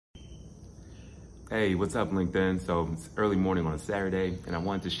Hey, what's up, LinkedIn? So it's early morning on a Saturday, and I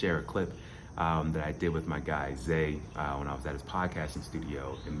wanted to share a clip that I did with my guy Zay when I was at his podcasting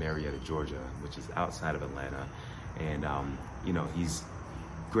studio in Marietta, Georgia, which is outside of Atlanta. And he's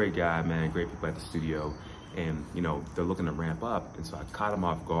a great guy, man, great people at the studio, and they're looking to ramp up. And so I caught him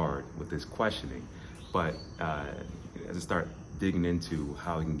off guard with this questioning, but as I start digging into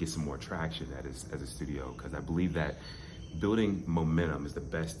how he can get some more traction at his studio, because I believe that building momentum is the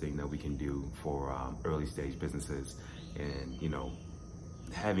best thing that we can do for early stage businesses, and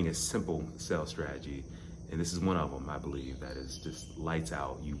having a simple sales strategy, and this is one of them, I believe, that is just lights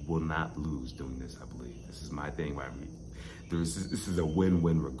out. You will not lose doing this. I believe this is my thing where this is a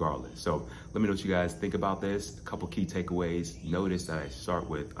win-win regardless. So let me know what you guys think about this. A couple key takeaways. Notice that I start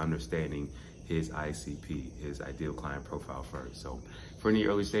with understanding his ICP, his ideal client profile first. So for any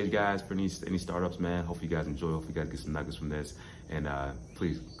early stage guys, for any startups, man, hope you guys enjoy. Hope you guys get some nuggets from this. And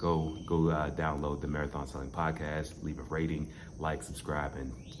please go download the Marathon Selling Podcast, leave a rating, like, subscribe,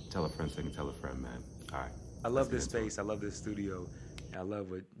 and tell a friend so they can tell a friend, man. All right. I love this space. I love this studio. And I love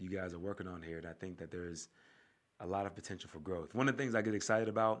what you guys are working on here. And I think that there's a lot of potential for growth. One of the things I get excited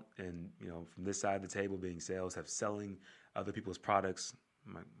about, and from this side of the table being sales, have selling other people's products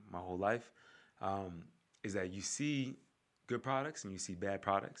my whole life, is that you see good products and you see bad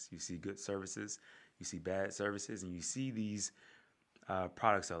products. You see good services, you see bad services, and you see these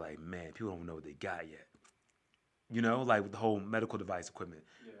products are like, man, people don't know what they got yet. Like with the whole medical device equipment.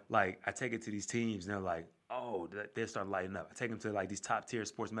 Yeah. Like I take it to these teams and they're like, oh, they start lighting up. I take them to like these top tier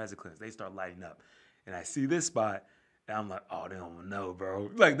sports medicine clinics. They start lighting up. And I see this spot and I'm like, oh, they don't know,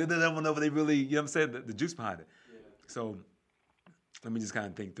 bro. Like they don't know, but they really, you know what I'm saying? The juice behind it. Yeah. So let me just kind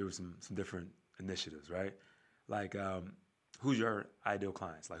of think through some different initiatives, right? Like, who's your ideal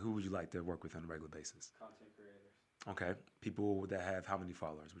clients? Like, who would you like to work with on a regular basis? Content creators. Okay. People that have how many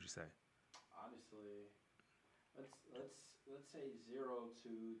followers, would you say? Honestly, let's say 0 to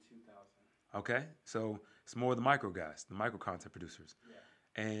 2,000. Okay. So it's more the micro guys, the micro content producers.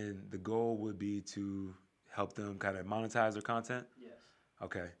 Yeah. And the goal would be to help them kind of monetize their content? Yes.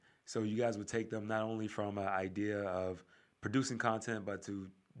 Okay. So you guys would take them not only from an idea of producing content, but to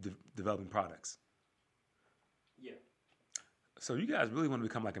developing products. Yeah. So you guys really want to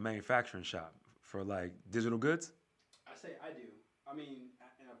become like a manufacturing shop for like digital goods? I say I do. I mean,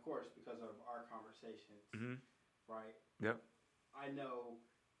 and of course, because of our conversations, right? Yep. I know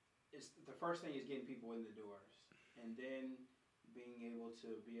it's the first thing is getting people in the doors, and then being able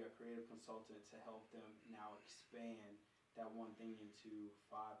to be a creative consultant to help them now expand that one thing into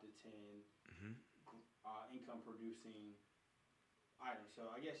 5 to 10 income producing items. So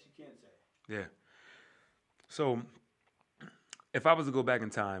I guess you can say. Yeah. So if I was to go back in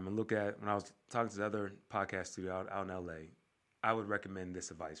time and look at when I was talking to the other podcast studio out in LA, I would recommend this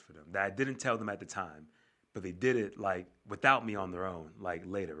advice for them that I didn't tell them at the time, but they did it like without me on their own, like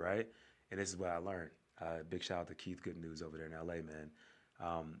later, right? And this is what I learned. Big shout out to Keith Good News over there in LA, man.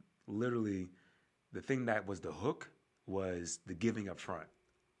 Literally, the thing that was the hook was the giving up front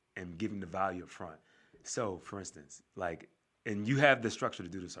and giving the value up front. So, for instance, like, and you have the structure to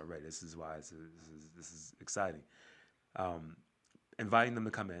do this already. This is why this is exciting. Inviting them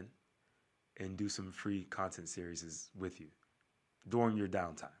to come in and do some free content series with you during your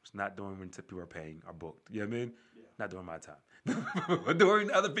downtimes, not during when people are paying or booked. You know what I mean? Yeah. Not during my time, but during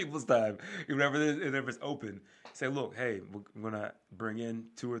other people's time. Whenever it's open, say, look, hey, we're gonna bring in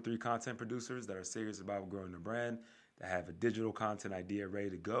 2 or 3 content producers that are serious about growing their brand, that have a digital content idea ready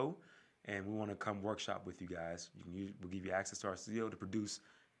to go, and we want to come workshop with you guys. We'll give you access to our studio to produce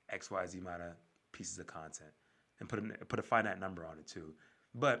XYZ amount of pieces of content, and put a finite number on it too.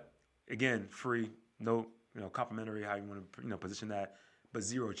 But again, free, no, complimentary, how you want to position that, but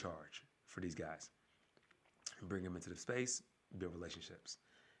 0 charge for these guys. Bring them into the space, build relationships,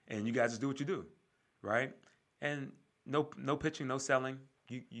 and you guys just do what you do, right? And no pitching, no selling.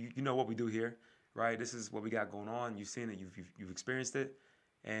 You know what we do here, right? This is what we got going on. You've seen it, you've experienced it,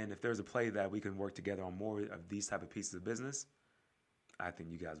 and if there's a play that we can work together on more of these type of pieces of business, I think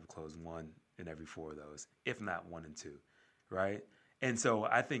you guys will close 1 in every 4 of those, if not 1 and 2, right? And so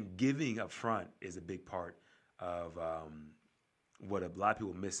I think giving up front is a big part of what a lot of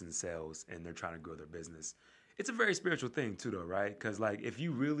people miss in sales, and they're trying to grow their business. It's a very spiritual thing too, though, right? Because like if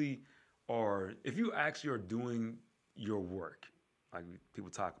you actually are doing your work, like people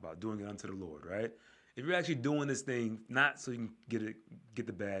talk about doing it unto the Lord, right? If you're actually doing this thing not so you can get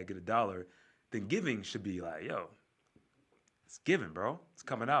the bag, get $1, then giving should be like, yo, it's giving, bro. It's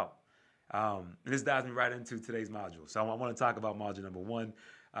coming out. And this dives me right into today's module. So I want to talk about module number 1.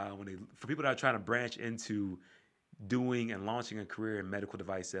 For people that are trying to branch into doing and launching a career in medical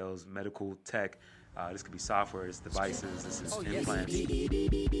device sales, medical tech, This could be software, it's devices, this is Oh, yes, implants. indeed.